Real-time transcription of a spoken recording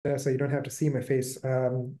so you don't have to see my face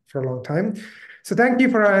for a long time. So thank you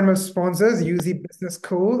for our annual sponsors, UZ Business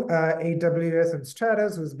School, AWS and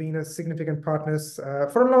Stratus, who's been a significant partners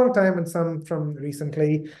for a long time and some from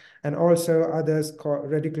recently, and also others called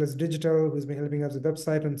Ridiculous Digital, who's been helping us with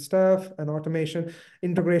website and stuff and automation,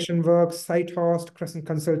 Integration Works, Sitehost, Crescent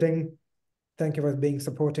Consulting. Thank you for being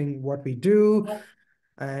supporting what we do.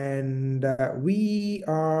 And we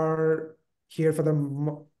are here for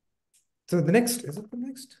so the next, is it the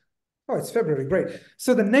next? Oh, it's February. Great.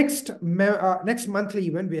 So the next monthly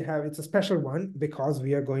event we have, it's a special one because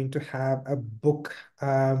we are going to have a book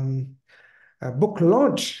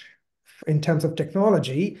launch in terms of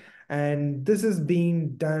technology. And this is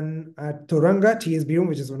being done at Turanga TSB room,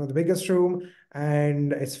 which is one of the biggest room.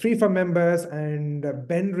 And it's free for members. And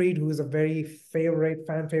Ben Reed, who is a very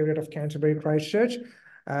fan favorite of Canterbury Christchurch,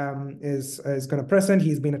 is going to present.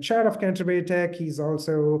 He's been a chair of Canterbury Tech. He's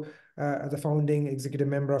also the founding executive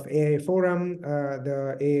member of AI Forum,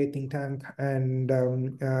 the AI think tank and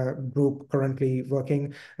group currently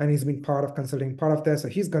working, and he's been part of consulting part of this. So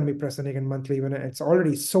he's going to be presenting in monthly when it's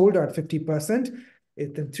already sold out 50%.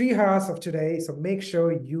 It's in 3 hours of today, so make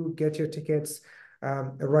sure you get your tickets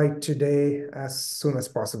right today as soon as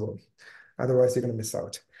possible. Otherwise, you're going to miss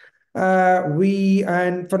out.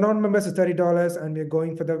 And for non-members it's $30, and we're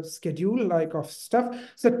going for the schedule like of stuff.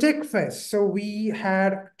 So Tech Fest. So we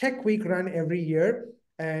had Tech Week run every year,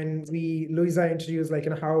 and Louisa introduced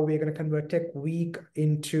how we're going to convert Tech Week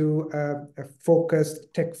into a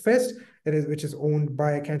focused Tech Fest. Which is owned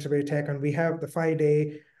by Canterbury Tech, and we have the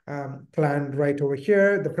 5-day planned right over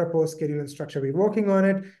here. The proposed schedule and structure, we're working on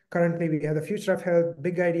it. Currently, we have the future of health,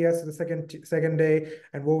 big ideas for the second day,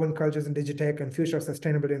 and woven cultures in digitech, and future of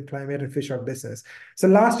sustainability and climate, and future of business. So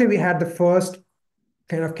last year we had the first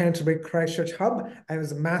kind of Canterbury Christchurch hub, and it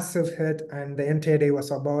was a massive hit. And the entire day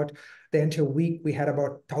was about the entire week. We had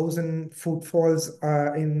about 1,000 footfalls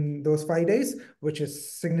in those 5 days, which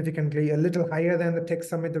is significantly a little higher than the tech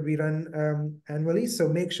summit that we run annually. So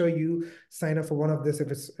make sure you sign up for one of this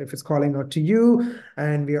if it's calling out to you.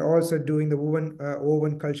 And we are also doing the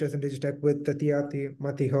woven cultures in digitech with the Tiati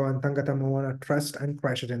Matiho and Tangata Moana Trust and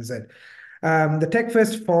Christchurch NZ. The Tech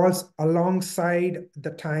Fest falls alongside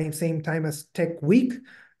the same time as Tech Week,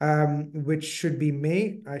 which should be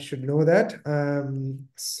May. I should know that.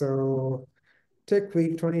 So Tech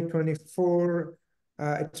Week 2024,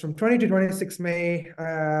 it's from 20 to 26 May.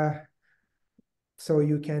 So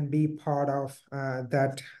you can be part of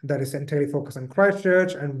that is entirely focused on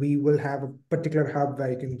Christchurch, and we will have a particular hub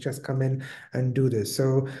where you can just come in and do this.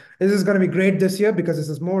 So this is going to be great this year because this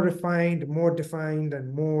is more refined, more defined,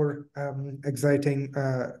 and more exciting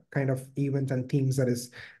kind of event and themes that is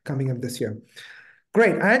coming up this year.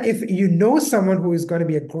 Great. And if you know someone who is going to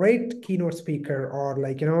be a great keynote speaker or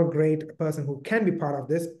great person who can be part of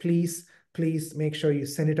this, please make sure you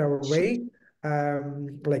send it our way.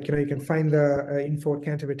 You can find the info at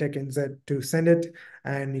Canterbury Tech NZ to send it.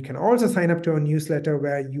 And you can also sign up to our newsletter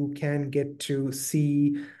where you can get to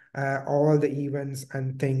see all the events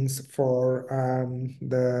and things for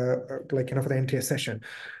for the entire session.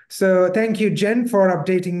 So thank you, Jen, for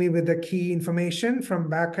updating me with the key information from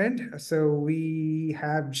backend. So we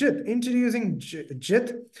have Jit, introducing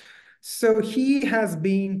Jit. So he has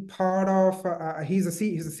been part of, he's a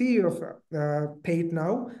CEO of Pate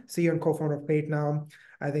now, CEO and co-founder of Pate now.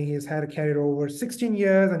 I think he's had a career over 16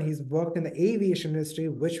 years, and he's worked in the aviation industry,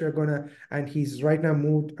 which and he's right now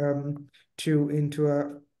moved into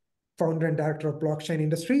a founder and director of blockchain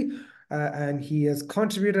industry. And he has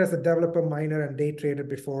contributed as a developer, miner, and day trader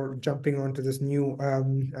before jumping onto this new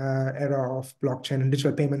era of blockchain and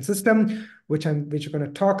digital payment system, which we're going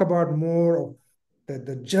to talk about more of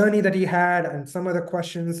the journey that he had and some other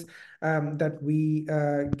questions that we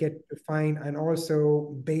get to find. And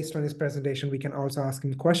also based on his presentation, we can also ask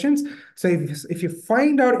him questions. So if you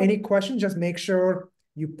find out any questions, just make sure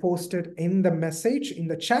you post it in the message in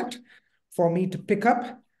the chat for me to pick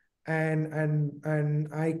up, and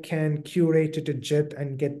I can curate it to Jit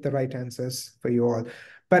and get the right answers for you all.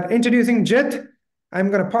 But introducing Jit, I'm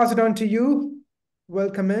going to pass it on to you.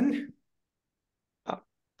 Welcome in.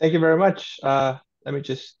 Thank you very much. Let me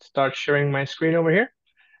just start sharing my screen over here.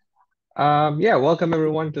 Welcome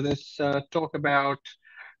everyone to this talk about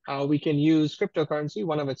how we can use cryptocurrency,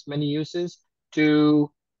 one of its many uses,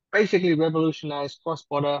 to basically revolutionize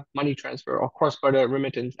cross-border money transfer or cross-border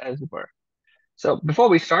remittance, as it were. So before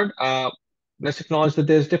we start, let's acknowledge that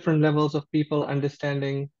there's different levels of people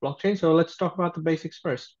understanding blockchain. So let's talk about the basics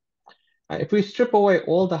first. If we strip away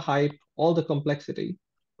all the hype, all the complexity,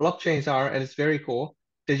 blockchains are, at its very core,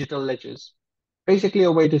 digital ledgers, basically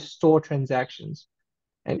a way to store transactions.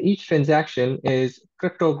 And each transaction is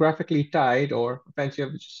cryptographically tied, or fancy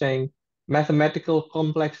of saying mathematical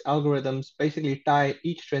complex algorithms basically tie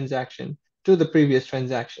each transaction to the previous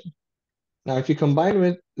transaction. Now, if you combine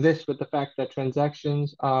with the fact that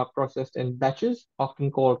transactions are processed in batches,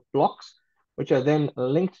 often called blocks, which are then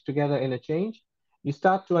linked together in a chain, you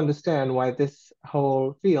start to understand why this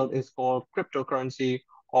whole field is called cryptocurrency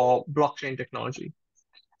or blockchain technology.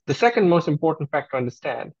 The second most important fact to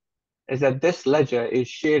understand is that this ledger is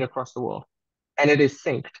shared across the world and it is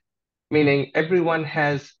synced, meaning everyone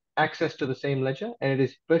has access to the same ledger and it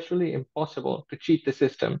is virtually impossible to cheat the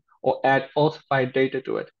system or add falsified data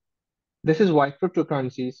to it. This is why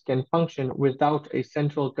cryptocurrencies can function without a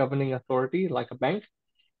central governing authority like a bank,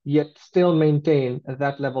 yet still maintain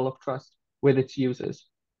that level of trust with its users.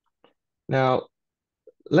 Now,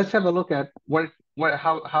 let's have a look at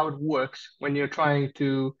how it works when you're trying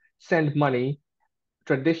to send money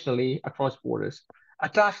traditionally across borders. A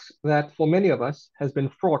task that for many of us has been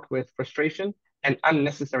fraught with frustration and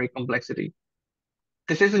unnecessary complexity.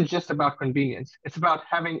 This isn't just about convenience, it's about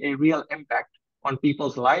having a real impact on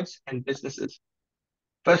people's lives and businesses.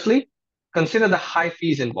 Firstly, consider the high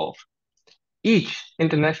fees involved. Each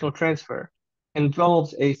international transfer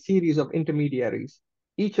involves a series of intermediaries,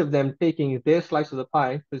 each of them taking their slice of the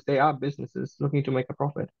pie because they are businesses looking to make a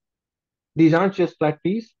profit. These aren't just flat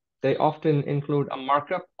fees, they often include a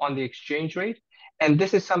markup on the exchange rate, and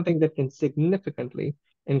this is something that can significantly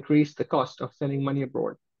increase the cost of sending money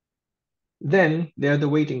abroad. Then there are the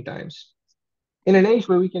waiting times. In an age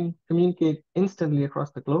where we can communicate instantly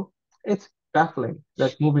across the globe, it's baffling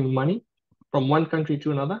that moving money from one country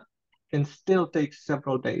to another can still take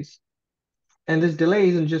several days. And this delay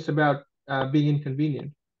isn't just about being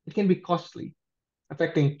inconvenient, it can be costly,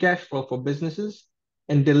 affecting cash flow for businesses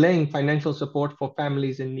and delaying financial support for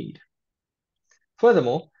families in need.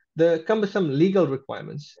 Furthermore, the cumbersome legal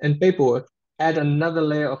requirements and paperwork add another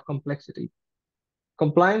layer of complexity.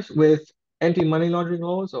 Compliance with anti-money laundering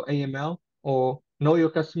laws or AML or know your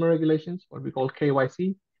customer regulations, what we call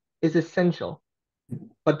KYC, is essential.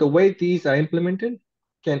 But the way these are implemented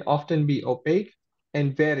can often be opaque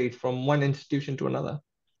and varied from one institution to another.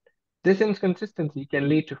 This inconsistency can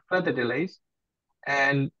lead to further delays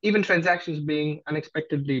and even transactions being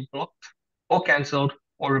unexpectedly blocked or cancelled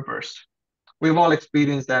or reversed. We've all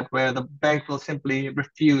experienced that where the bank will simply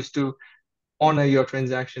refuse to honor your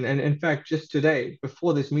transaction. And in fact, just today,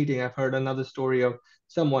 before this meeting, I've heard another story of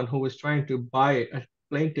someone who was trying to buy a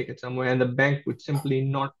plane ticket somewhere, and the bank would simply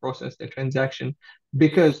not process their transaction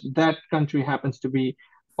because that country happens to be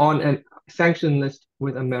on a sanction list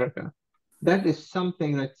with America. That is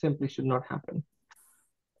something that simply should not happen.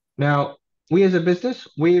 Now, we as a business,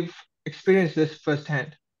 we've experienced this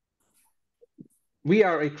firsthand. We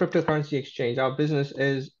are a cryptocurrency exchange. Our business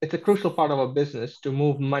is, it's a crucial part of our business to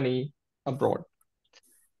move money abroad.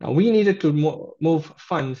 Now, we needed to move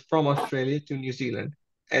funds from Australia to New Zealand.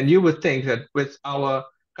 And you would think that with our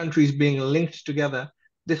countries being linked together,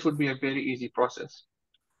 this would be a very easy process.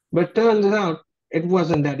 But turns out it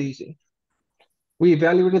wasn't that easy. We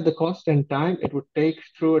evaluated the cost and time it would take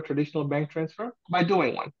through a traditional bank transfer by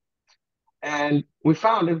doing one. And we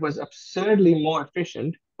found it was absurdly more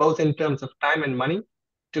efficient, both in terms of time and money,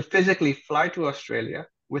 to physically fly to Australia,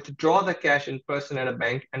 withdraw the cash in person at a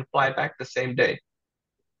bank, and fly back the same day.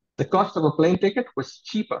 The cost of a plane ticket was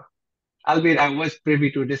cheaper, albeit I was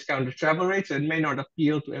privy to discounted travel rates, so it may not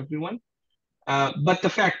appeal to everyone. But the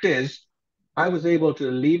fact is, I was able to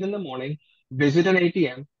leave in the morning, visit an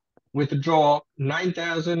ATM, withdraw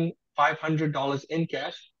 $9,500 in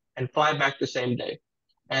cash, and fly back the same day.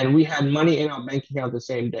 And we had money in our bank account the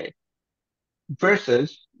same day.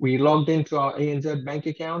 Versus we logged into our ANZ bank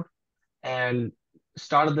account and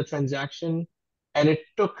started the transaction, and it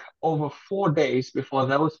took over 4 days before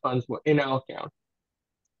those funds were in our account.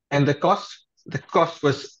 And the cost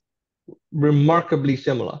was remarkably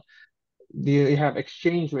similar. You have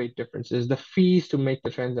exchange rate differences, the fees to make the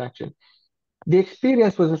transaction. The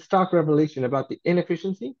experience was a stark revelation about the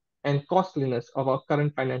inefficiency and costliness of our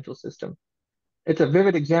current financial system. It's a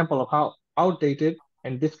vivid example of how outdated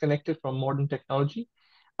and disconnected from modern technology,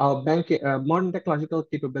 modern technological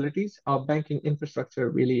capabilities, our banking infrastructure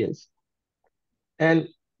really is. And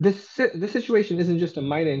this situation isn't just a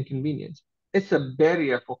minor inconvenience; it's a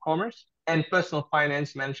barrier for commerce and personal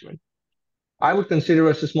finance management. I would consider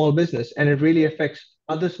us a small business, and it really affects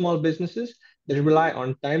other small businesses that rely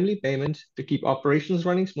on timely payments to keep operations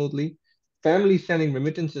running smoothly, families sending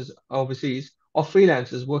remittances overseas, or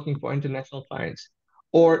freelancers working for international clients,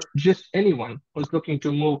 or just anyone who's looking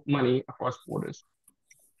to move money across borders.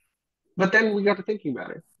 But then we got to thinking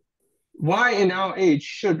about it. Why in our age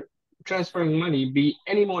should transferring money be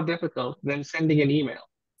any more difficult than sending an email?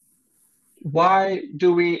 Why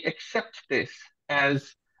do we accept this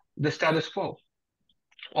as the status quo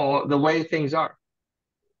or the way things are?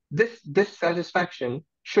 This dissatisfaction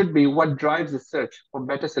should be what drives the search for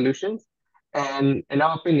better solutions. And in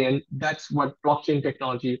our opinion, that's what blockchain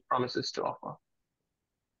technology promises to offer.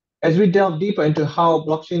 As we delve deeper into how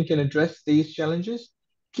blockchain can address these challenges,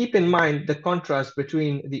 keep in mind the contrast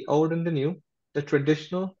between the old and the new, the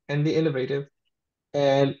traditional and the innovative,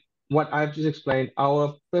 and what I've just explained,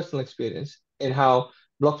 our personal experience in how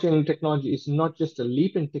blockchain technology is not just a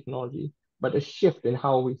leap in technology, but a shift in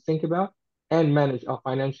how we think about and manage our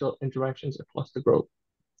financial interactions across the globe.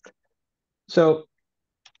 So,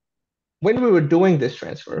 when we were doing this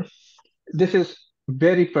transfer, this is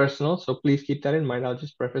very personal, so please keep that in mind. I'll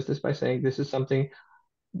just preface this by saying this is something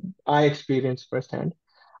I experienced firsthand.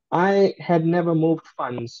 I had never moved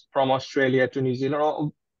funds from Australia to New Zealand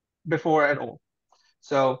or before at all.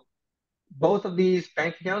 So both of these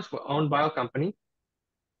bank accounts were owned by our company.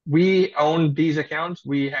 We owned these accounts.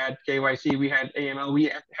 We had KYC, we had AML, we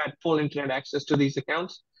had full internet access to these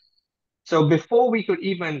accounts. So before we could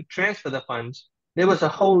even transfer the funds, there was a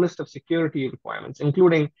whole list of security requirements,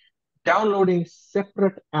 including downloading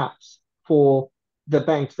separate apps for the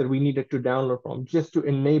banks that we needed to download from just to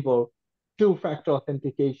enable two-factor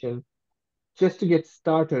authentication, just to get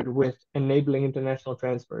started with enabling international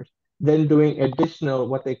transfers, then doing additional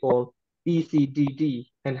what they call ECDD,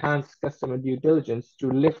 enhanced customer due diligence,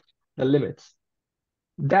 to lift the limits.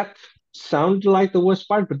 That sounds like the worst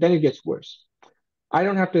part, but then it gets worse. I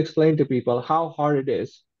don't have to explain to people how hard it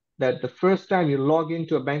is that the first time you log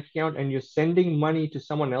into a bank account and you're sending money to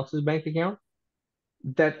someone else's bank account,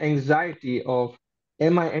 that anxiety of,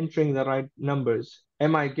 am I entering the right numbers?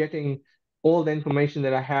 Am I getting all the information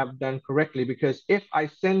that I have done correctly? Because if I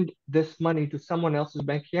send this money to someone else's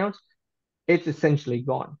bank account, it's essentially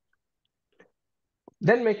gone.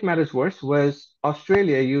 Then make matters worse was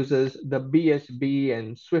Australia uses the BSB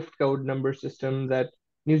and Swift code number system that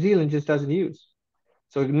New Zealand just doesn't use.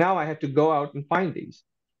 So now I had to go out and find these.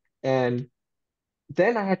 And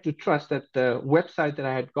then I had to trust that the website that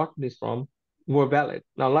I had gotten this from were valid.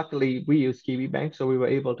 Now, luckily, we use Kiwi Bank, so we were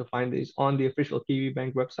able to find these on the official Kiwi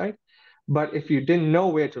Bank website. But if you didn't know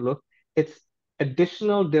where to look, it's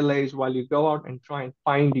additional delays while you go out and try and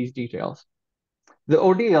find these details. The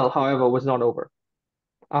ordeal, however, was not over.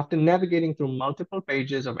 After navigating through multiple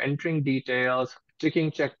pages of entering details,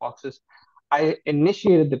 ticking checkboxes, I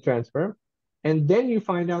initiated the transfer. And then you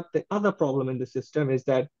find out the other problem in the system is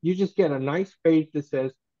that you just get a nice page that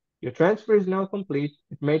says, your transfer is now complete.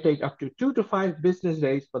 It may take up to 2 to 5 business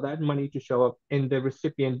days for that money to show up in the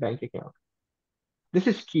recipient bank account. This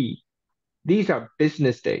is key. These are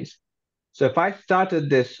business days. So if I started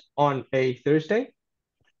this on a Thursday,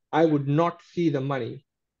 I would not see the money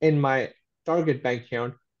in my target bank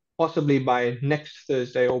account possibly by next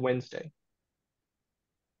Thursday or Wednesday.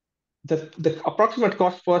 The approximate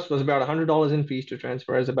cost for us was about $100 in fees to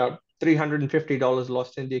transfer, is about $350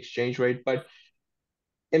 lost in the exchange rate. But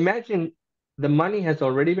imagine the money has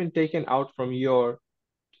already been taken out from your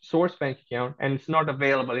source bank account and it's not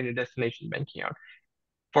available in your destination bank account.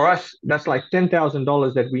 For us, that's like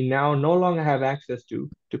 $10,000 that we now no longer have access to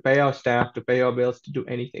pay our staff, to pay our bills, to do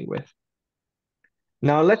anything with.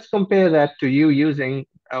 Now let's compare that to you using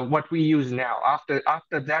what we use now.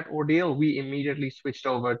 After that ordeal, we immediately switched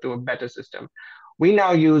over to a better system. We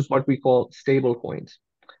now use what we call stable coins.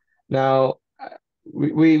 Now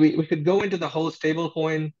we could go into the whole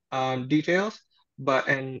stablecoin details, but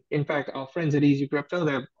and in fact, our friends at Easy Crypto,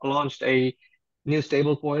 they've launched a new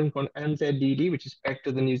stablecoin called NZDD, which is pegged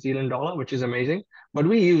to the New Zealand dollar, which is amazing. But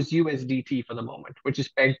we use USDT for the moment, which is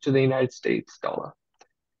pegged to the United States dollar.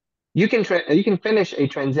 You can finish a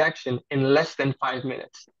transaction in less than 5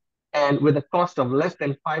 minutes, and with a cost of less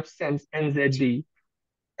than 5 cents NZD.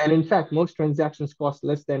 And in fact, most transactions cost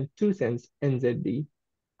less than 2 cents NZD.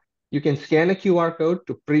 You can scan a QR code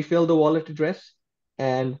to pre-fill the wallet address,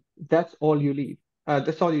 and that's all you leave.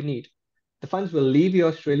 That's all you need. The funds will leave your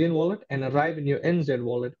Australian wallet and arrive in your NZ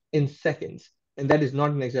wallet in seconds, and that is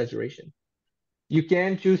not an exaggeration. You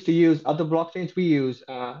can choose to use other blockchains. We use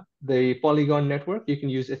the Polygon network. You can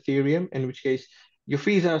use Ethereum, in which case your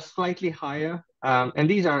fees are slightly higher. And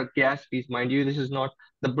these are gas fees, mind you. This is not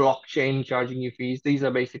the blockchain charging you fees. These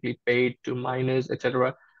are basically paid to miners,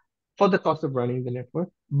 etc., for the cost of running the network.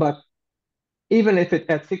 But even if it's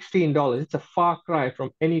at $16, it's a far cry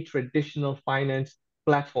from any traditional finance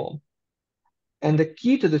platform. And the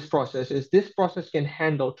key to this process is this process can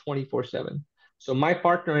handle 24/7. So my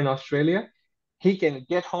partner in Australia, he can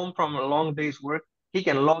get home from a long day's work, He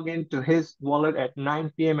can log into his wallet at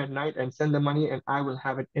 9 p.m. at night and send the money, and I will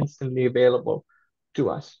have it instantly available to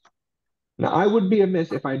us. Now, I would be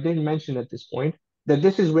amiss if I didn't mention at this point that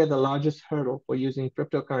this is where the largest hurdle for using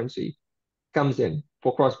cryptocurrency comes in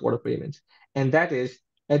for cross-border payments. And that is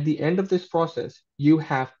at the end of this process, you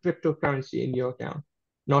have cryptocurrency in your account,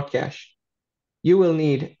 not cash. You will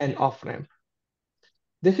need an off-ramp.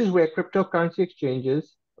 This is where cryptocurrency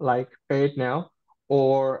exchanges like Pay It Now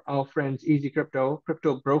or our friends Easy Crypto,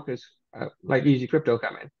 crypto brokers like Easy Crypto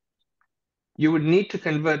come in. You would need to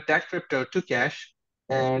convert that crypto to cash,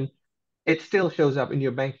 and it still shows up in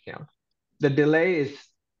your bank account. The delay is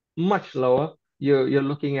much lower. You're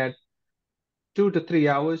looking at 2 to 3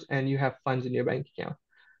 hours, and you have funds in your bank account.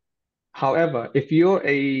 However, if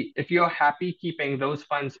you're happy keeping those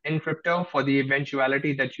funds in crypto for the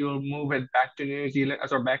eventuality that you'll move it back to New Zealand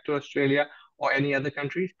or back to Australia or any other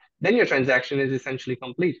countries, then your transaction is essentially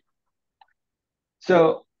complete.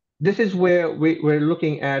 So this is where we're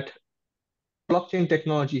looking at blockchain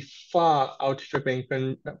technology far outpacing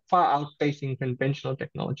conventional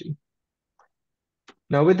technology.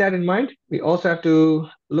 Now, with that in mind, we also have to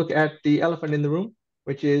look at the elephant in the room,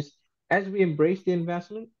 which is as we embrace the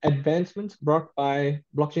advancements brought by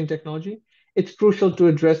blockchain technology, it's crucial to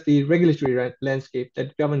address the regulatory landscape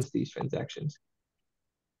that governs these transactions.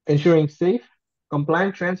 Ensuring safe,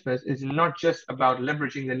 compliant transfers is not just about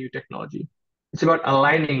leveraging the new technology, it's about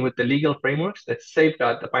aligning with the legal frameworks that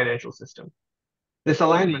safeguard the financial system. This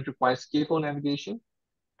alignment requires careful navigation,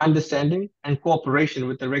 understanding, and cooperation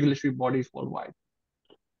with the regulatory bodies worldwide.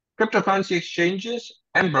 Cryptocurrency exchanges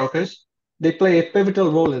and brokers, they play a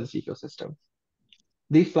pivotal role in this ecosystem.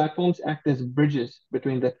 These platforms act as bridges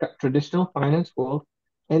between the traditional finance world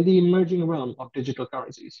and the emerging realm of digital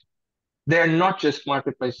currencies. They are not just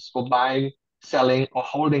marketplaces for buying, selling, or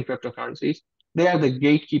holding cryptocurrencies. They are the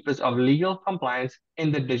gatekeepers of legal compliance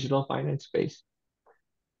in the digital finance space.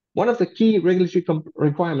 One of the key regulatory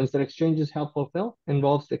requirements that exchanges help fulfill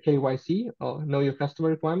involves the KYC, or Know Your Customer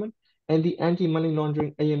requirement, and the anti-money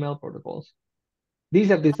laundering AML protocols.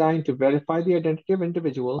 These are designed to verify the identity of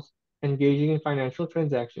individuals engaging in financial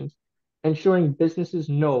transactions, ensuring businesses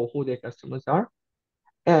know who their customers are,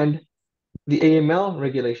 and the AML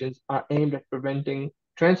regulations are aimed at preventing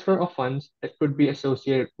transfer of funds that could be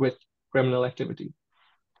associated with criminal activity.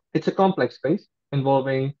 It's a complex space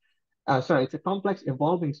involving, it's a complex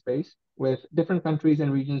evolving space with different countries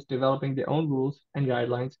and regions developing their own rules and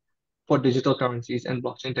guidelines for digital currencies and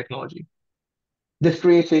blockchain technology. This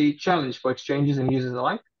creates a challenge for exchanges and users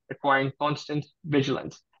alike, requiring constant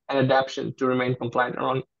vigilance and adaptation to remain compliant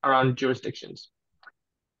around jurisdictions.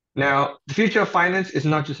 Now, the future of finance is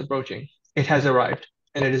not just approaching, it has arrived,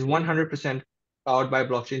 and it is 100% powered by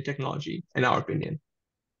blockchain technology, in our opinion.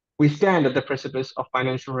 We stand at the precipice of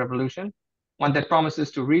financial revolution, one that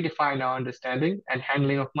promises to redefine our understanding and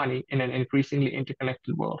handling of money in an increasingly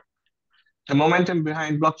interconnected world. The momentum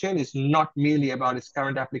behind blockchain is not merely about its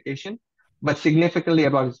current application, but significantly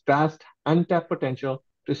about its vast, untapped potential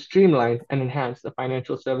to streamline and enhance the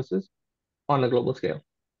financial services on a global scale.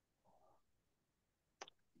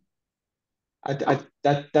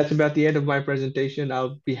 That's about the end of my presentation.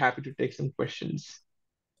 I'll be happy to take some questions.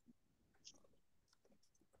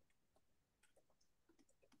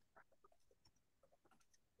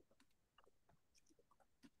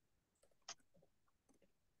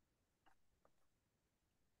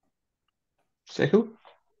 Sehu?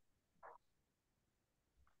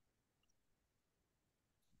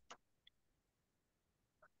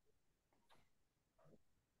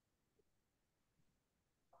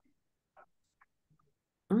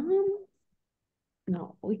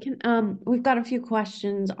 No, we can we've got a few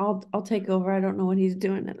questions. I'll take over. I don't know what he's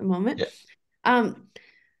doing at the moment. Yeah.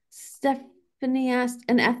 Stephanie asked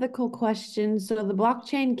an ethical question. So the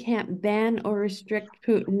blockchain can't ban or restrict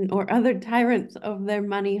Putin or other tyrants of their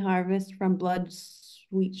money harvest from blood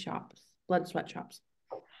sweatshops.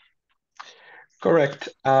 Correct.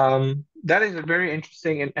 That is a very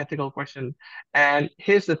interesting and ethical question. And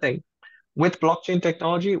here's the thing. With blockchain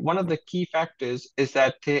technology, one of the key factors is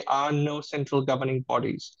that there are no central governing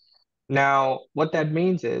bodies. Now, what that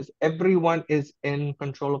means is everyone is in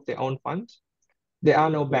control of their own funds. There are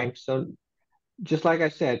no banks. So just like I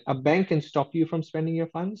said, a bank can stop you from spending your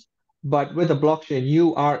funds, but with a blockchain,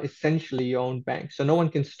 you are essentially your own bank. So no one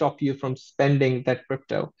can stop you from spending that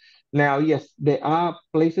crypto. Now, yes, there are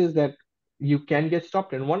places that you can get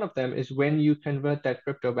stopped, and one of them is when you convert that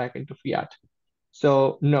crypto back into fiat.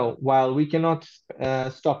 So no, while we cannot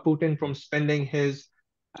stop Putin from spending his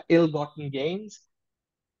ill-gotten gains,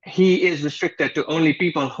 he is restricted to only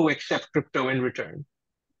people who accept crypto in return.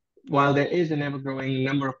 while there is an ever-growing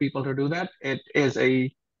number of people to do that, it is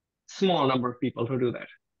a small number of people who do that.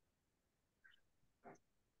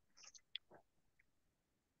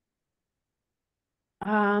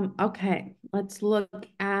 Okay, let's look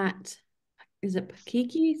at, is it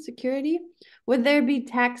Pakiki Security? Would there be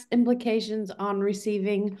tax implications on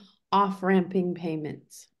receiving off-ramping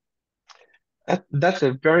payments? That's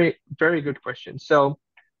a very, very good question. So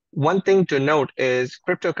one thing to note is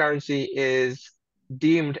cryptocurrency is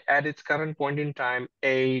deemed at its current point in time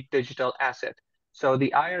a digital asset. So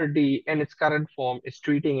the IRD in its current form is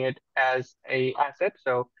treating it as a asset.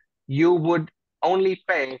 So you would only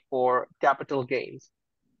pay for capital gains.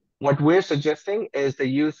 What we're suggesting is the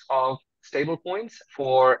use of stablecoins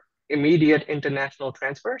for immediate international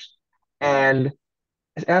transfers. And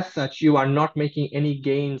as such, you are not making any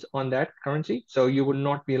gains on that currency. So you would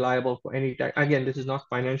not be liable for any tax. Again, this is not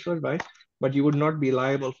financial advice, but you would not be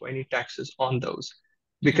liable for any taxes on those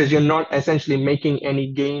because you're not essentially making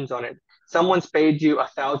any gains on it. Someone's paid you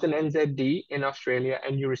 1,000 NZD in Australia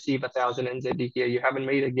and you receive 1,000 NZD here. You haven't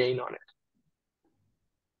made a gain on it.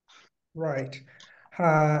 Right.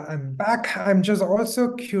 I'm back. I'm just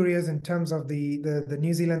also curious in terms of the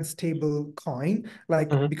New Zealand stable coin, like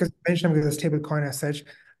Mhm, because you mentioned with the stable coin as such,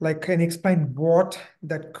 like can you explain what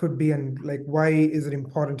that could be and like why is it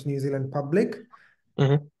important to New Zealand public?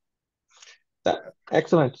 mhm.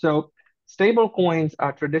 Excellent. So stable coins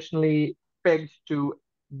are traditionally pegged to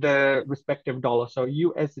the respective dollar. So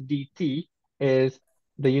USDT is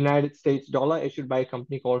the United States dollar issued by a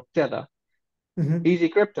company called Tether. Mm-hmm. Easy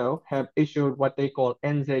Crypto have issued what they call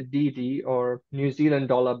NZDD or New Zealand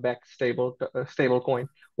dollar backed stable coin.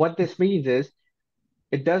 What this means is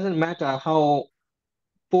it doesn't matter how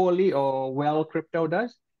poorly or well crypto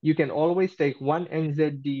does, you can always take one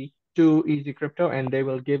NZD to Easy Crypto and they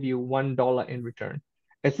will give you $1 in return.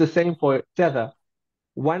 It's the same for Tether.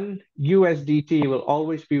 One USDT will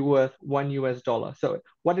always be worth one US dollar. So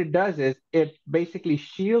what it does is it basically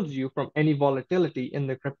shields you from any volatility in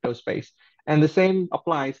the crypto space. And the same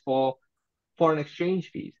applies for foreign exchange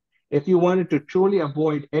fees. If you wanted to truly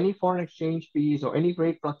avoid any foreign exchange fees or any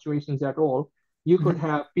rate fluctuations at all, you could Mm-hmm.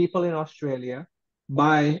 have people in Australia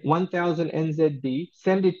buy 1,000 NZD,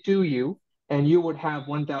 send it to you, and you would have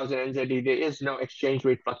 1,000 NZD. There is no exchange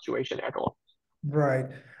rate fluctuation at all. Right.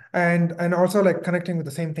 And also like connecting with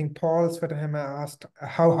the same thing, Paul Swettenham asked,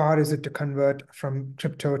 how hard is it to convert from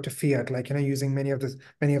crypto to fiat? Like, using many of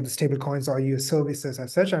the stable coins or your services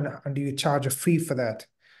as such, and do you charge a fee for that?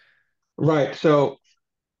 Right. So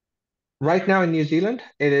right now in New Zealand,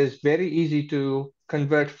 it is very easy to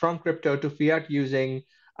convert from crypto to fiat using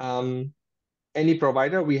any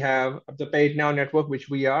provider. We have the Paid Now network, which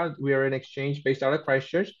we are an exchange based out of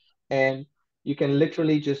Christchurch, and you can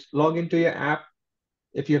literally just log into your app.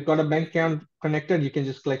 If you've got a bank account connected, you can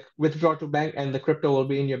just click withdraw to bank and the crypto will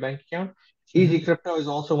be in your bank account. Easy Mm-hmm. Crypto is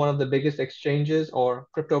also one of the biggest exchanges or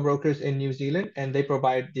crypto brokers in New Zealand, and they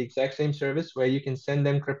provide the exact same service where you can send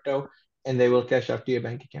them crypto and they will cash out to your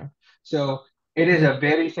bank account. So it is a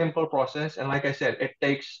very simple process. And like I said, it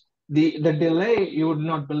takes the delay you would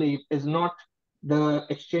not believe is not the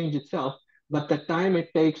exchange itself, but the time it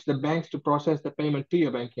takes the banks to process the payment to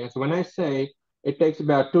your bank account. So when I say it takes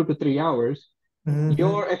about 2 to 3 hours, Mm-hmm.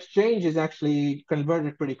 your exchange is actually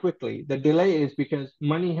converted pretty quickly. The delay is because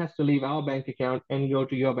money has to leave our bank account and go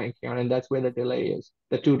to your bank account, and that's where the delay is,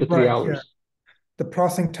 the 2 to 3 Right. Yeah. hours. The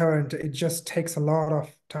processing time, it just takes a lot of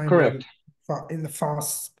time Correct. in the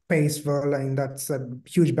fast-paced world, and that's a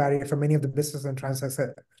huge barrier for many of the business and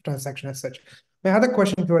transaction as such. My other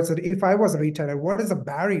question towards it, if I was a retailer, what is the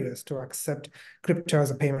barriers to accept crypto as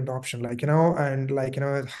a payment option? Like, and like,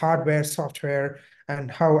 hardware, software, and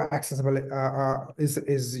how accessible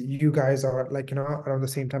is you guys are like, around the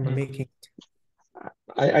same time of Mhm. making.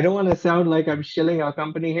 I don't want to sound like I'm shilling our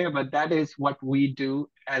company here, but that is what we do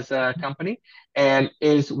as a company, and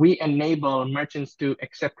is we enable merchants to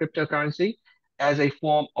accept cryptocurrency as a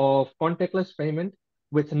form of contactless payment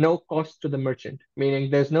with no cost to the merchant,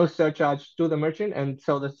 meaning there's no surcharge to the merchant, and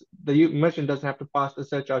so merchant doesn't have to pass the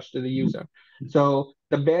surcharge to the user. So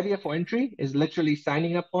the barrier for entry is literally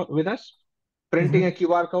signing up with us, printing a Mhm.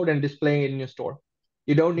 QR code, and displaying it in your store.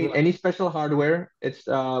 You don't need Right. any special hardware.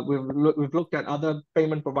 We've looked at other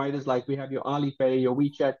payment providers like we have your Alipay, your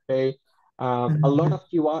WeChat Pay. Mhm.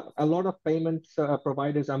 A lot of payments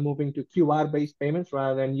providers are moving to QR-based payments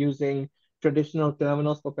rather than using traditional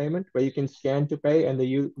terminals for payment, where you can scan to pay and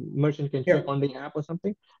the merchant can Yeah. check on the app or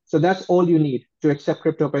something. So that's all you need to accept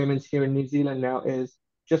crypto payments here in New Zealand now is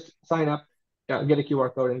just sign up, get a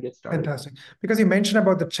QR code and get started. Fantastic. Because you mentioned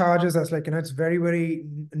about the charges as like, it's very, very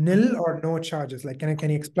nil or no charges. Like, can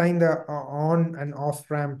you explain the on and off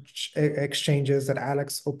ramp exchanges that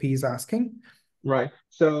Alex OP is asking? Right.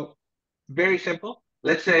 So very simple.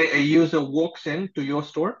 Let's say a user walks into your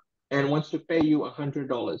store and wants to pay you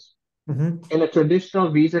 $100. In a traditional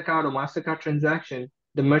Visa card or MasterCard transaction,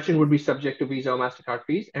 the merchant would be subject to Visa or MasterCard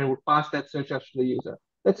fees and would pass that surcharge to the user.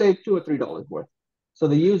 Let's say $2 or $3 worth. So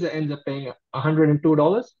the user ends up paying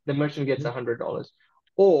 $102, the merchant gets $100.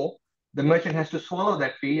 Or the merchant has to swallow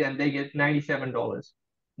that fee and they get $97.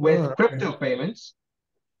 With Oh, okay. crypto payments,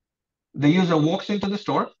 the user walks into the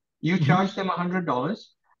store, you charge them $100.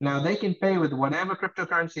 Now they can pay with whatever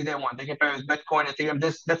cryptocurrency they want. They can pay with Bitcoin, Ethereum.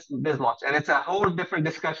 There's lots, and it's a whole different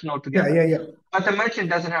discussion altogether. Yeah. But the merchant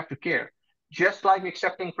doesn't have to care. Just like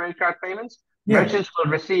accepting credit card payments, Yeah. merchants will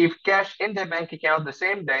receive cash in their bank account the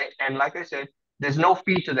same day, and like I said, there's no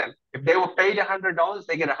fee to them. If they were paid $100,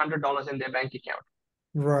 they get $100 in their bank account.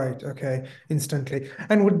 Right. Okay. Instantly.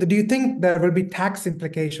 And do you think there will be tax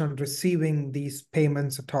implication on receiving these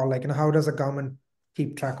payments at all? Like, how does the government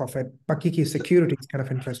keep track of it? Pakiki Security is kind of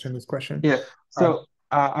interested in this question. Yes. So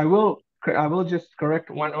I will just correct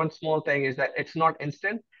one small thing is that it's not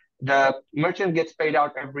instant. The merchant gets paid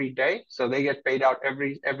out every day, so they get paid out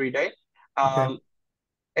every day. Okay.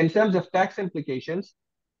 In terms of tax implications,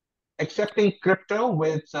 accepting crypto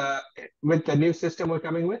with the new system we're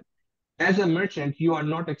coming with, as a merchant, you are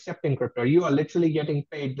not accepting crypto. You are literally getting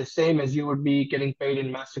paid the same as you would be getting paid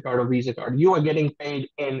in MasterCard or Visa card. You are getting paid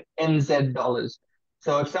in NZ dollars.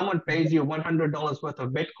 So if someone pays you $100 worth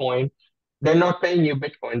of Bitcoin, they're not paying you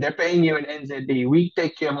Bitcoin. They're paying you in NZD. We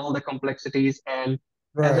take care of all the complexities, and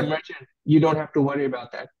as a Right. merchant, you don't have to worry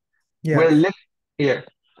about that. Yeah. Here.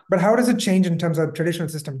 But how does it change in terms of traditional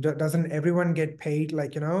system? Doesn't everyone get paid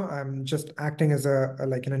like, I'm just acting as a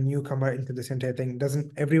like, newcomer into this entire thing?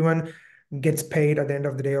 Doesn't everyone gets paid at the end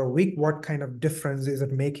of the day or week? What kind of difference is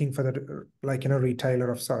it making for the like,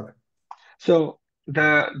 retailer of sort? So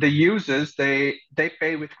the users they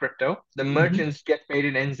pay with crypto. The merchants get paid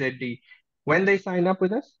in NZD. When they sign up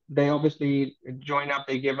with us, they obviously join up.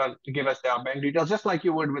 They give us their bank details, just like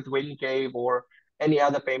you would with WinCave or any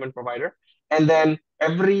other payment provider. And then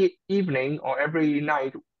every evening or every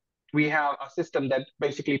night, we have a system that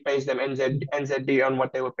basically pays them NZD on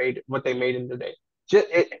what they were paid, what they made in the day.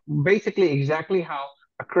 Basically exactly how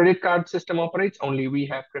a credit card system operates, only we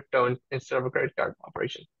have crypto instead of a credit card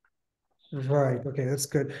operation. Right. Okay, that's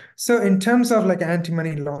good. So in terms of like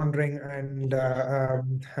anti-money laundering and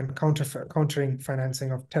countering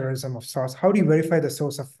financing of terrorism of sorts, how do you verify the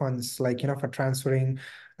source of funds? Like, for transferring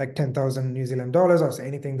like 10,000 New Zealand dollars or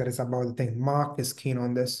anything that is about the thing. Mark is keen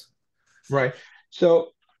on this. Right.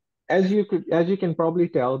 So as you can probably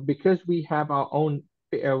tell, because we have our own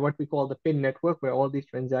what we call the PIN network where all these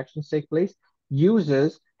transactions take place,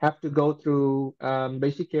 users have to go through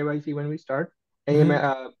basic KYC when we start.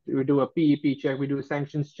 We do a PEP check, we do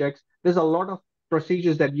sanctions checks. There's a lot of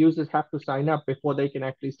procedures that users have to sign up before they can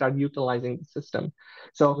actually start utilizing the system.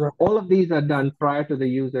 So Right. all of these are done prior to the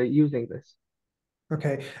user using this.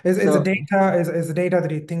 Okay. Is the data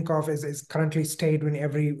that you think of is currently stayed in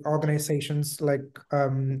every organization's like a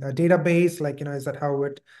database? Like, is that how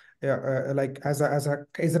it like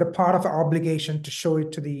is it a part of an obligation to show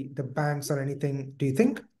it to the banks or anything, do you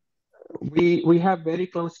think? We have very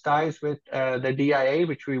close ties with the DIA,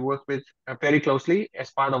 which we work with very closely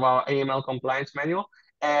as part of our AML compliance manual.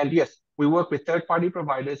 And yes, we work with third-party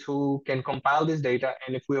providers who can compile this data,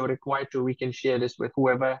 and if we are required to, we can share this with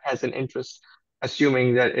whoever has an interest,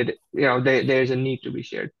 assuming that there's a need to be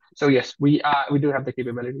shared. So yes, we do have the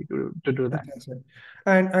capability to do that. Fantastic.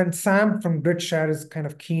 And Sam from GridShare is kind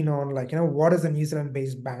of keen on like, what is a New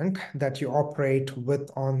Zealand-based bank that you operate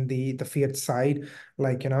with on the fiat side,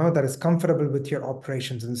 like, that is comfortable with your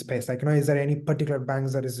operations in space? Like, is there any particular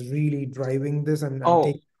banks that is really driving this and Oh,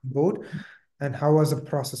 taking board? And how was the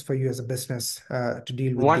process for you as a business to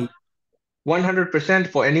deal with one 100%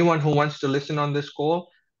 for anyone who wants to listen on this call,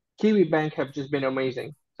 Kiwi Bank have just been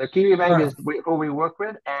amazing. So Kiwi Bank Wow. is who we work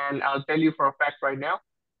with, and I'll tell you for a fact right now,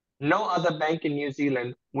 no other bank in New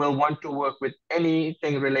Zealand will want to work with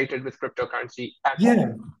anything related with cryptocurrency at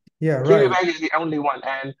all. Yeah, Kiwi right. Bank is the only one,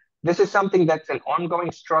 and this is something that's an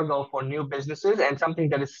ongoing struggle for new businesses and something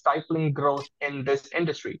that is stifling growth in this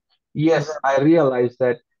industry. Yes, Right. I realize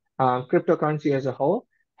that cryptocurrency as a whole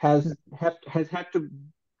has had to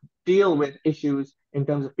deal with issues in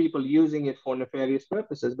terms of people using it for nefarious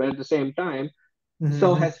purposes. But at the same time,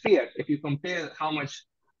 so has fiat. If you compare how much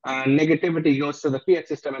negativity goes to the fiat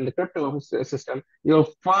system and the crypto system, you'll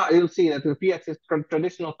see that the fiat system,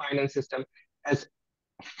 traditional finance system has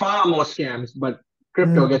far more scams, but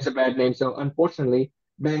crypto gets a bad name. So unfortunately,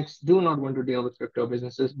 banks do not want to deal with crypto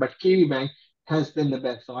businesses, but Kiwi Bank has been the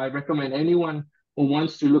best. So I recommend anyone who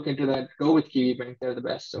wants to look into that, go with Kiwi Bank. They're the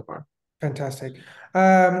best so far. Fantastic.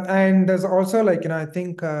 And there's also like, I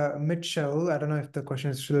think Mitchell, I don't know if the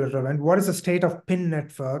question is still relevant. What is the state of PIN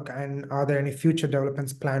network and are there any future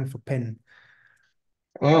developments planned for PIN?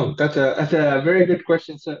 Oh, that's a very good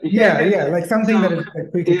question. So Yeah, like something so that is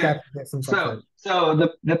like quickly yeah, capture the essence of it. so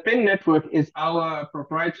the PIN network is our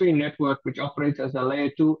proprietary network which operates as a layer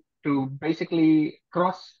two to basically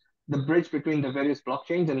cross the bridge between the various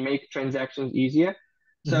blockchains and make transactions easier.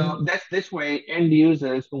 So that's this way end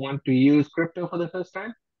users who want to use crypto for the first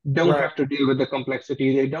time don't Right. have to deal with the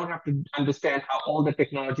complexity. They don't have to understand how all the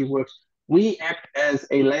technology works. We act as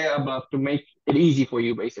a layer above to make it easy for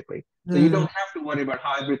you, basically. So you don't have to worry about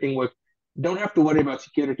how everything works. Don't have to worry about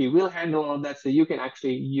security. We'll handle all that so you can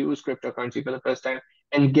actually use cryptocurrency for the first time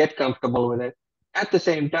and get comfortable with it. At the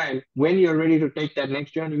same time, when you're ready to take that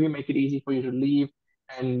next journey, we make it easy for you to leave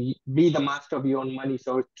and be the master of your own money,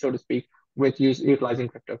 so to speak, with utilizing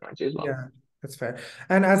cryptocurrency as well. Yeah, that's fair.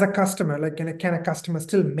 And as a customer, like can a customer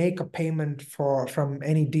still make a payment from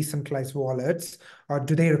any decentralized wallets, or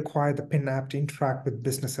do they require the PIN app to interact with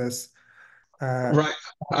businesses? Right.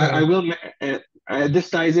 I will. This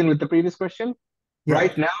ties in with the previous question. Yeah.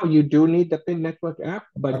 Right now, you do need the PIN network app,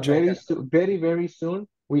 but Gotcha, I get it. very soon,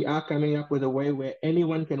 we are coming up with a way where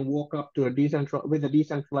anyone can walk up to a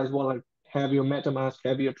decentralized wallet, have your MetaMask,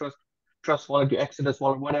 have your Trust wallet, your Exodus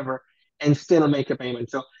wallet, whatever, and still make a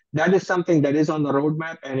payment. So that is something that is on the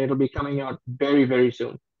roadmap, and it'll be coming out very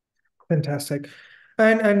soon. Fantastic.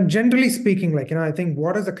 And generally speaking, like, I think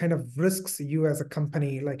what are the kind of risks you as a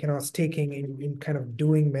company, like, is taking in kind of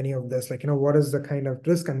doing many of this? Like, what is the kind of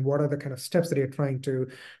risk and what are the kind of steps that you're trying to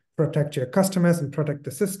protect your customers and protect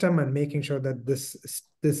the system and making sure that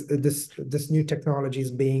this new technology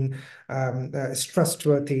is being is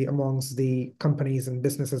trustworthy amongst the companies and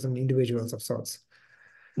businesses and individuals of sorts?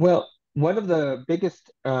 Well, one of the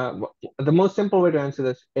the most simple way to answer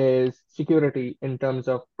this is security in terms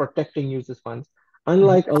of protecting users' funds.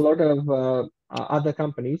 Mhm, Unlike a lot of other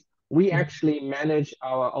companies, we mhm, actually manage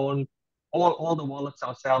our own all the wallets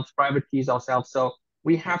ourselves, private keys ourselves. So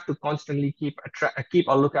we have to constantly keep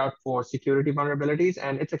a lookout for security vulnerabilities,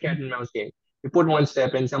 and it's a cat and mouse game. You put one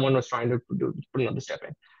step in, someone was trying to put another step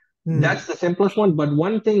in. mhm, That's the simplest one. But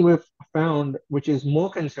one thing we've found, which is more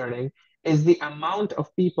concerning, is the amount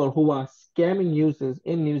of people who are scamming users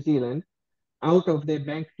in New Zealand out of their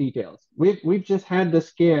bank details. We've just had the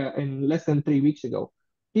scare in less than 3 weeks ago.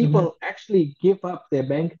 mhm, People actually give up their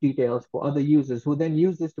bank details for other users who then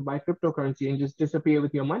use this to buy cryptocurrency and just disappear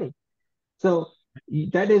with your money. So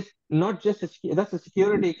that is not just that's a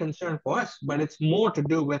security concern for us, but it's more to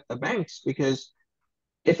do with the banks because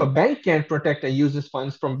if a bank can't protect a user's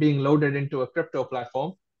funds from being loaded into a crypto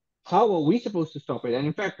platform, how are we supposed to stop it? And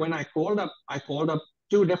in fact, when I called up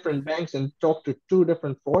two different banks and talked to two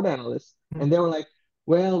different fraud analysts, and they were like,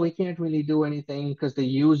 well, we can't really do anything because the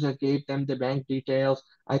user gave them the bank details.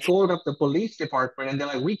 I called up the police department and they're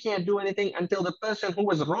like, we can't do anything until the person who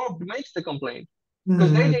was robbed makes the complaint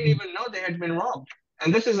because they didn't mhm. even know they had been robbed.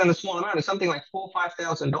 And this isn't a small amount, it's something like $4,000 or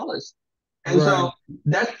 $5,000. And Right. so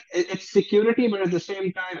it's security, but at the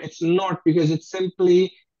same time, it's not because it's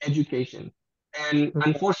simply education. And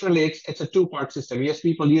unfortunately, it's a two-part system. Yes,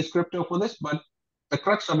 people use crypto for this, but the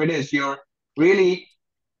crux of it is you're really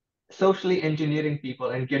socially engineering people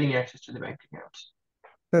and getting access to the bank accounts.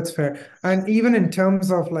 That's fair. And even in terms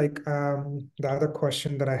of like the other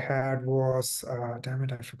question that I had was damn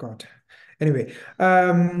it, I forgot. Anyway,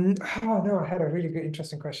 oh no, I had a really good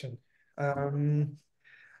interesting question. Um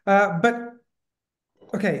but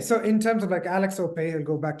okay, so in terms of like Alex Opay, I'll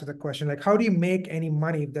go back to the question, like how do you make any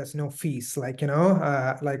money if there's no fees? Like,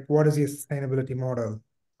 like what is your sustainability model?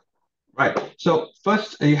 Right. So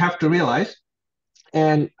first, you have to realize,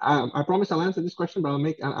 and I promise I'll answer this question, but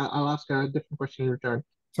I'll ask a different question in return.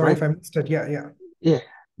 Sorry if Right? I missed it. Yeah, yeah. Yeah.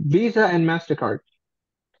 Visa and Mastercard,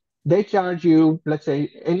 they charge you, let's say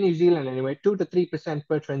in New Zealand anyway, 2 to 3%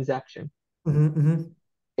 per transaction. Mm-hmm,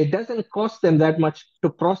 It doesn't cost them that much to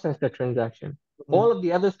process the transaction. All mm-hmm, of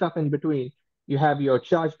the other stuff in between, you have your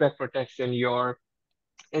chargeback protection, your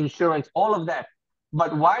insurance, all of that.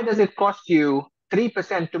 But why does it cost you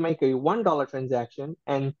 3% to make a $1 transaction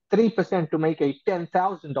and 3% to make a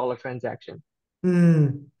 $10,000 transaction?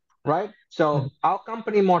 mm-hmm, Right? So our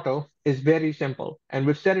company motto is very simple, and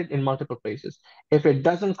we've said it in multiple places. If it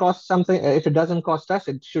doesn't cost something, if it doesn't cost us,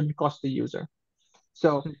 it should cost the user.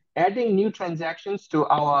 So adding new transactions to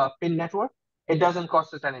our PIN network, it doesn't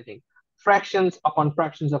cost us anything. Fractions upon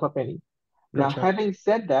fractions of a penny. Now, Gotcha. having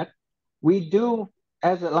said that, we do,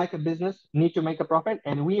 like a business, need to make a profit,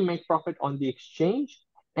 and we make profit on the exchange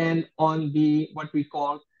and on the what we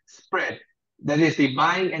call spread. That is the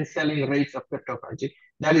buying and selling rates of cryptocurrency.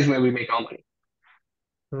 That is where we make our money.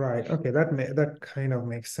 Right. Okay. That kind of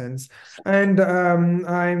makes sense. And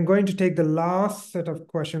I'm going to take the last set of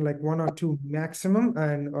question, like one or two maximum,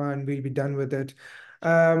 and we'll be done with it.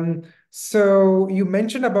 So you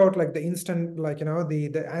mentioned about like the instant, like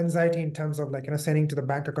the anxiety in terms of like sending to the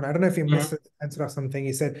bank account. I don't know if you Mhm, missed the answer or something.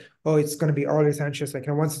 You said, oh, it's going to be always anxious. Like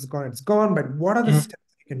once it's gone, it's gone. But what are the mhm. steps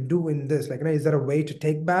you can do in this? Like is there a way to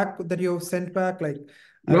take back that you've sent back? Like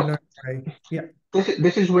I don't No, know. Yeah.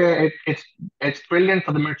 this is where it's brilliant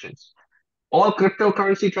for the merchants. All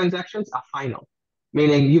cryptocurrency transactions are final,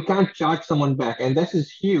 meaning you can't charge someone back. And this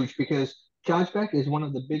is huge because chargeback is one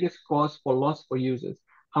of the biggest cause for loss for users.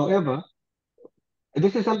 However,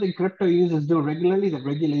 this is something crypto users do regularly that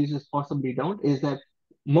regular users possibly don't, is that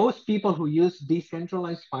most people who use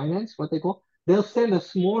decentralized finance, what they call, they'll send a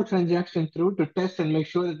small transaction through to test and make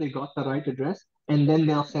sure that they got the right address, and then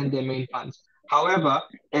they'll send their main funds. However,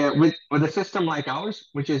 with a system like ours,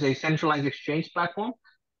 which is a centralized exchange platform,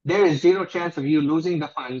 there is zero chance of you losing the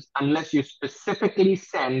funds unless you specifically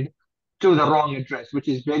send to the wrong address, which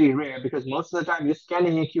is very rare because most of the time you're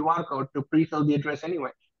scanning a QR code to pre-fill the address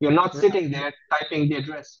anyway. You're not sitting there typing the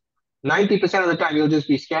address. 90% of the time, you'll just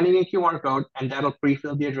be scanning a QR code and that'll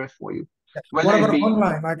pre-fill the address for you. What Whether it about be,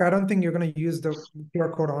 online? Like, I don't think you're going to use the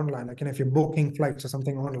QR code online. Like, if you're booking flights or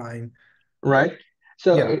something online. right?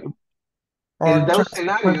 So Yeah. in Or those transfer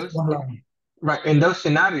funds scenarios, online. right, in those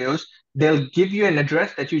scenarios, they'll give you an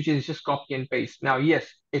address that you just copy and paste. Now, yes,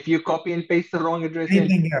 if you copy and paste the wrong address in,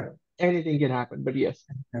 Anything, yeah. anything can happen, but yes.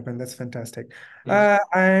 Happen. That's fantastic. Mhm.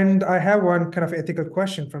 And I have one kind of ethical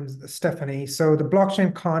question from Stephanie. So the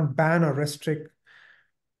blockchain can't ban or restrict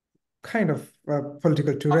kind of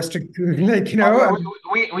political to restrict to like, Oh,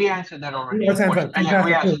 we answered that already, what's answer? unfortunately. Yeah,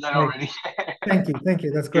 we Fantastic. Cool. answered that Right. already. Thank you. Thank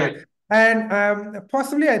you. That's Yeah. great. And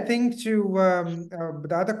possibly, I think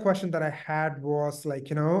the other question that I had was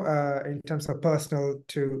like, in terms of personal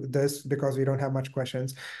to this, because we don't have much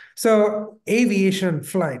questions. So aviation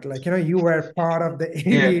flight, like, you were part of the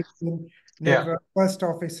Yeah. aviation Yeah. network, first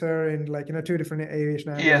officer in like, two different aviation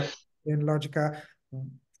airlines Yes. in Logica.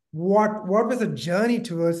 What was the journey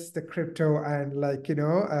towards the crypto and like, and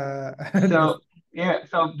this, So yeah,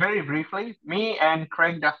 so very briefly, me and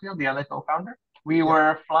Craig Duffield, the other co-founder, we yeah,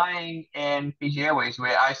 were flying in PG Airways,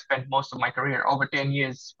 where I spent most of my career, over 10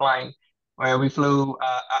 years flying, where we flew,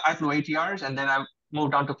 I flew ATRs and then I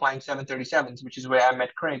moved on to flying 737s, which is where I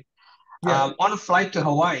met Craig. yeah, On a flight to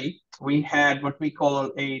Hawaii, we had what we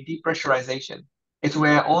call a depressurization. It's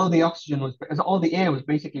where all the air was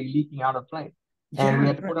basically leaking out of the plane. And we yeah,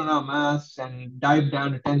 had to right. put on our masks and dive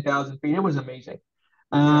down to 10,000 feet. It was amazing.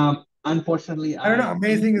 Yeah. Unfortunately, I don't know.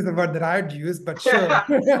 Amazing is the word that I'd use, but sure.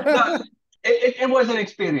 no, it was an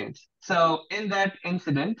experience. So in that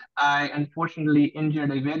incident, I unfortunately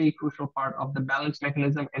injured a very crucial part of the balance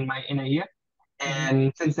mechanism in my inner ear. Mhm.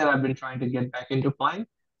 And since then, I've been trying to get back into flying.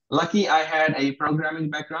 Lucky I had a programming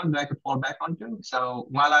background that I could fall back onto. So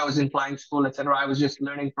while I was in flying school, etc., I was just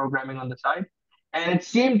learning programming on the side. And it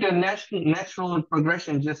seemed a natural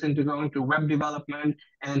progression just into going to web development.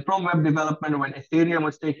 And from web development, when Ethereum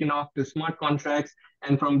was taken off to smart contracts.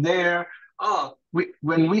 And from there,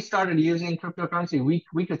 when we started using cryptocurrency,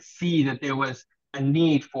 we could see that there was a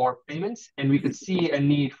need for payments and we could see a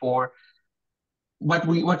need for what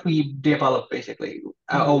we developed basically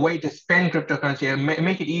a Mm. way to spend cryptocurrency and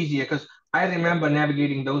make it easier because I remember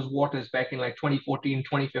navigating those waters back in like 2014,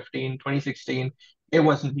 2015, 2016. It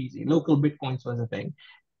wasn't easy. Local bitcoins was a thing,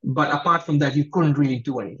 but apart from that you couldn't really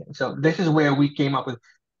do anything. So this is where we came up with,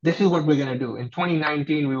 this is what we're going to do. In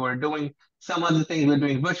 2019 we were doing some other things. We are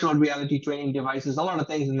doing virtual reality training devices, a lot of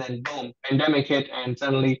things, and then boom, pandemic hit and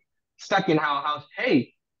suddenly stuck in our house.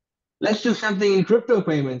 Hey, let's do something in crypto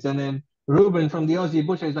payments. And then Ruben from the Aussie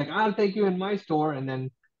Butcher is like, I'll take you in my store. And then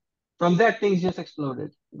from that, things just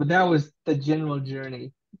exploded. But that was the general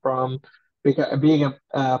journey from being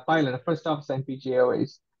a pilot, a first officer in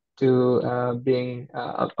PGOAs, to being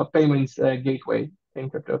a payments gateway in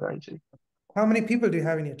cryptocurrency. How many people do you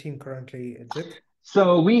have in your team currently, Jit?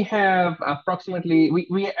 So we have approximately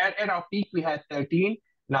at our peak we had 13.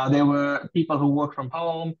 Now there were people who work from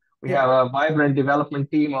home. We Yeah. have a vibrant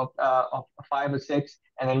development team of 5 or 6,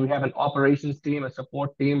 and then we have an operations team, a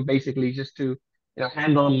support team, basically just to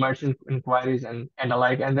handle merchant inquiries and the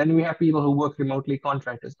like. And then we have people who work remotely,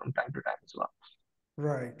 contractors from time to time as well.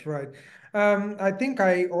 Right, right. I think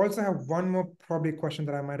I also have one more probably question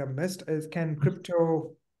that I might have missed is can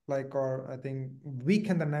crypto like, or I think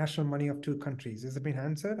weaken the national money of two countries? Has it been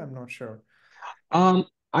answered? I'm not sure.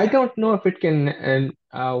 I don't know if it can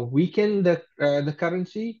weaken the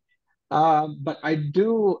currency, but I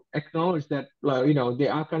do acknowledge that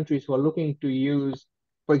there are countries who are looking to use,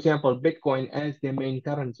 for example, Bitcoin as their main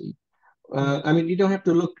currency. I mean, you don't have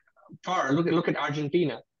to look far. Look at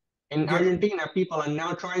Argentina. In Yeah. Argentina, people are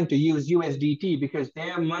now trying to use USDT because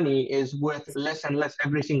their money is worth less and less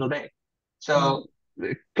every single day. So,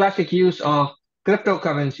 the classic use of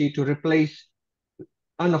cryptocurrency to replace,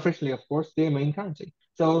 unofficially, of course, their main currency.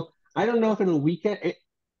 So, I don't know if it'll weaken it.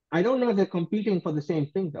 I don't know if they're competing for the same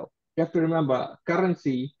thing, though. You have to remember,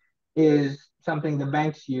 currency is something the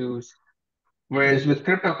banks use. Whereas with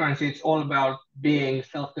cryptocurrency, it's all about being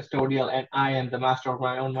self-custodial and I am the master of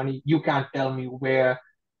my own money. You can't tell me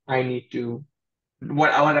I need to,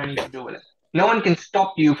 what I need to do with it. No one can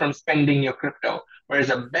stop you from spending your crypto. Whereas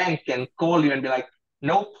a bank can call you and be like,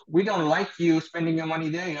 nope, we don't like you spending your money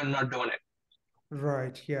there. You're not doing it.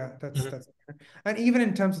 Right. Yeah, Mhm. that's and even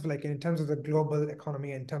in terms of like in terms of the global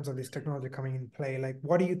economy, in terms of this technology coming in play, like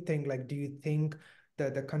what do you think? Like, do you think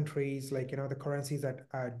that the countries, like the currencies that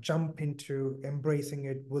jump into embracing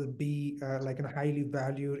it will be like highly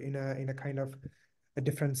valued in a kind of a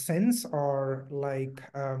different sense, or like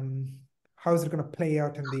how is it going to play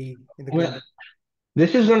out in the Well, global?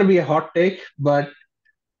 this is going to be a hot take, but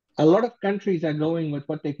a lot of countries are going with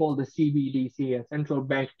what they call the CBDC, a central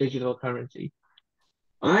bank digital currency.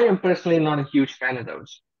 I am personally not a huge fan of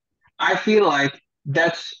those. I feel like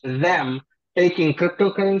that's them taking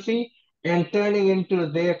cryptocurrency and turning into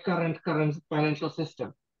their current financial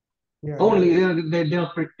system. Yeah, yeah, Only they'll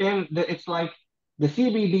pretend that it's like the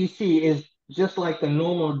CBDC is just like the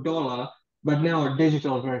normal dollar, but now a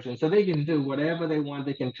digital version. So they can do whatever they want.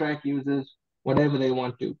 They can track users, whatever they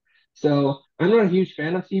want to. So I'm not a huge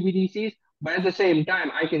fan of CBDCs, but at the same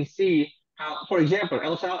time, I can see how, for example,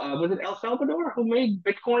 was it El Salvador who made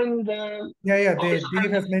Bitcoin the yeah, yeah. official Dave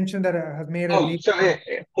currency? has mentioned that has made a Oh, leap. so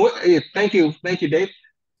thank you, Dave.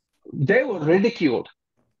 They were ridiculed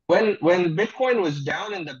when Bitcoin was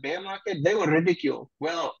down in the bear market. They were ridiculed.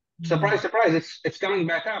 Well, surprise, Hmm. surprise, it's coming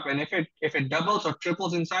back up, and if it doubles or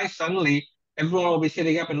triples in size, suddenly everyone will be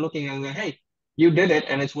sitting up and looking and going, "Hey, you did it,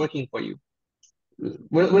 and it's working for you."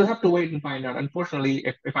 We'll have to wait and find out. Unfortunately,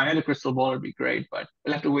 if I had a crystal ball, it'd be great, but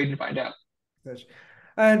we'll have to wait and find out. Such.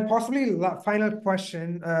 And possibly final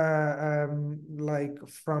question, like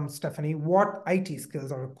from Stephanie, what IT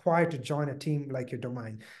skills are required to join a team like your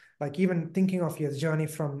domain? Like even thinking of your journey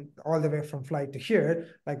from all the way from flight to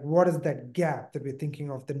here, like what is that gap that we're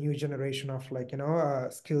thinking of the new generation of like,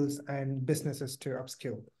 skills and businesses to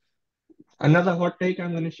upskill? Another hot take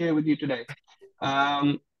I'm going to share with you today.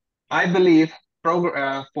 Um, I believe for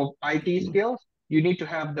IT skills, you need to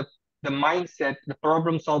have the mindset, the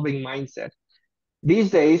problem solving mindset.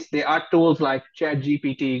 These days, there are tools like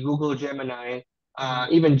ChatGPT, Google Gemini,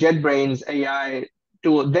 Mm, even JetBrains AI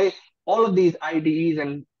tool. All of these IDEs,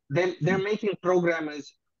 and they're making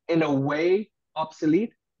programmers in a way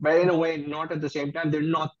obsolete, but in a way not at the same time. They're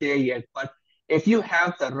not there yet. But if you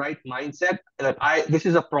have the right mindset that this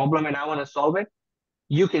is a problem and I want to solve it,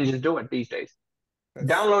 you can just do it these days. that's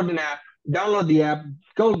Download an app, download the app,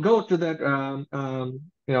 go to that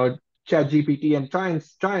chat GPT and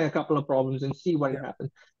try a couple of problems and see what yeah. happens.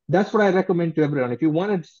 That's what I recommend to everyone. If you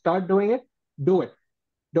want to start doing it, do it.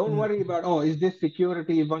 Don't Mm, worry about, oh, is this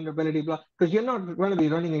security, vulnerability, blah, because you're not going to be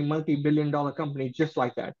running a multi-billion dollar company just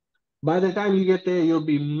like that. By the time you get there, you'll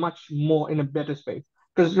be much more in a better space.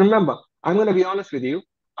 Because remember, I'm going to be honest with you,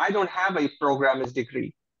 I don't have a programmer's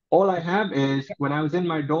degree. All I have is when I was in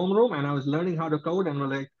my dorm room and I was learning how to code and we're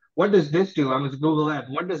like, what does this do? I was Google that.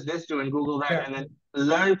 What does this do? And Google that. yeah. And then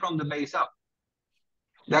learn from the base up.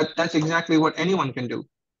 That's exactly what anyone can do.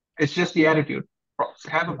 It's just the attitude.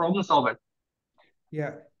 Have a problem, solve it.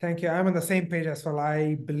 Yeah, thank you. I'm on the same page as well.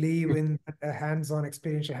 I believe in a hands-on,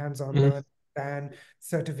 experiential hands-on Mhm, learn and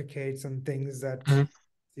certificates and things that mhm,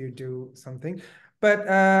 you do something. But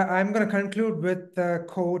I'm going to conclude with the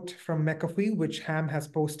quote from McAfee, which Ham has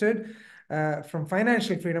posted. From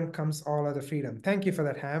financial freedom comes all other freedom. Thank you for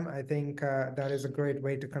that, Ham. I think that is a great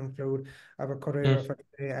way to conclude our career mhm. for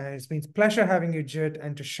today. And it's been pleasure having you, Jit,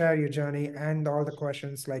 and to share your journey and all the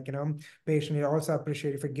questions, like, patiently. I also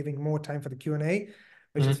appreciate you for giving more time for the Q&A,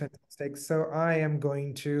 which is Mhm. fantastic. So I am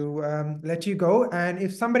going to let you go. And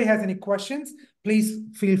if somebody has any questions, please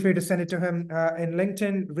feel free to send it to him in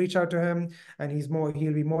LinkedIn, reach out to him, and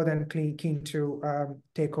he'll be more than keen to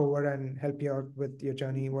take over and help you out with your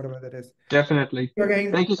journey, whatever that is. Definitely.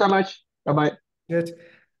 Again, Thank you so much. Bye bye. Jit.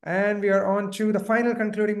 And we are on to the final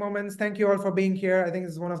concluding moments. Thank you all for being here. I think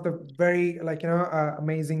this is one of the very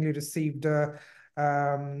amazingly received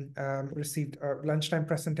lunchtime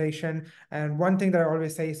presentation. And one thing that I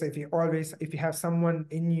always say is if you have someone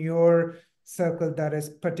in your circle that is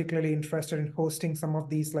particularly interested in hosting some of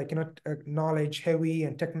these knowledge heavy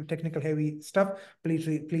and technical heavy stuff, please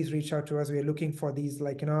reach out to us. We are looking for these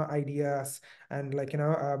ideas and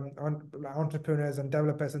entrepreneurs and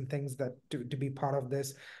developers and things that to be part of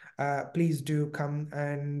this. Please do come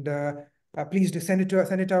and please do send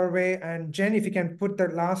it our way. And Jen, if you can put the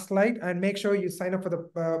last slide and make sure you sign up for the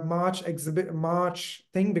March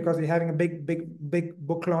thing, because we're having a big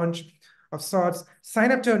book launch of sorts. Sign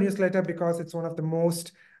up to our newsletter because it's one of the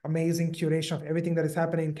most amazing curation of everything that is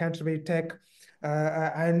happening in Canterbury tech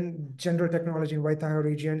and general technology in Waitaha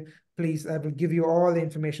region. Please, I will give you all the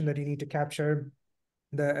information that you need to capture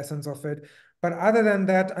the essence of it. But other than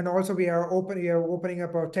that, and also we are opening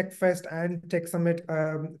up our Tech Fest and Tech Summit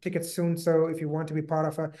tickets soon. So if you want to be part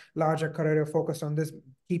of a larger career focused on this,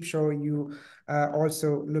 keep sure you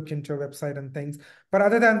also look into our website and things. But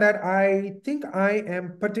other than that, I think I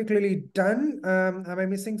am particularly done. Am I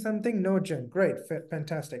missing something? No, Jen. Great,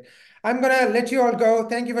 fantastic. I'm gonna let you all go.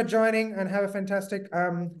 Thank you for joining and have a fantastic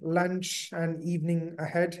lunch and evening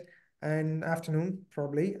ahead and afternoon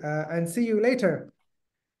probably. And see you later.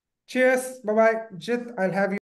 Cheers. Bye-bye. Jit, I'll have you.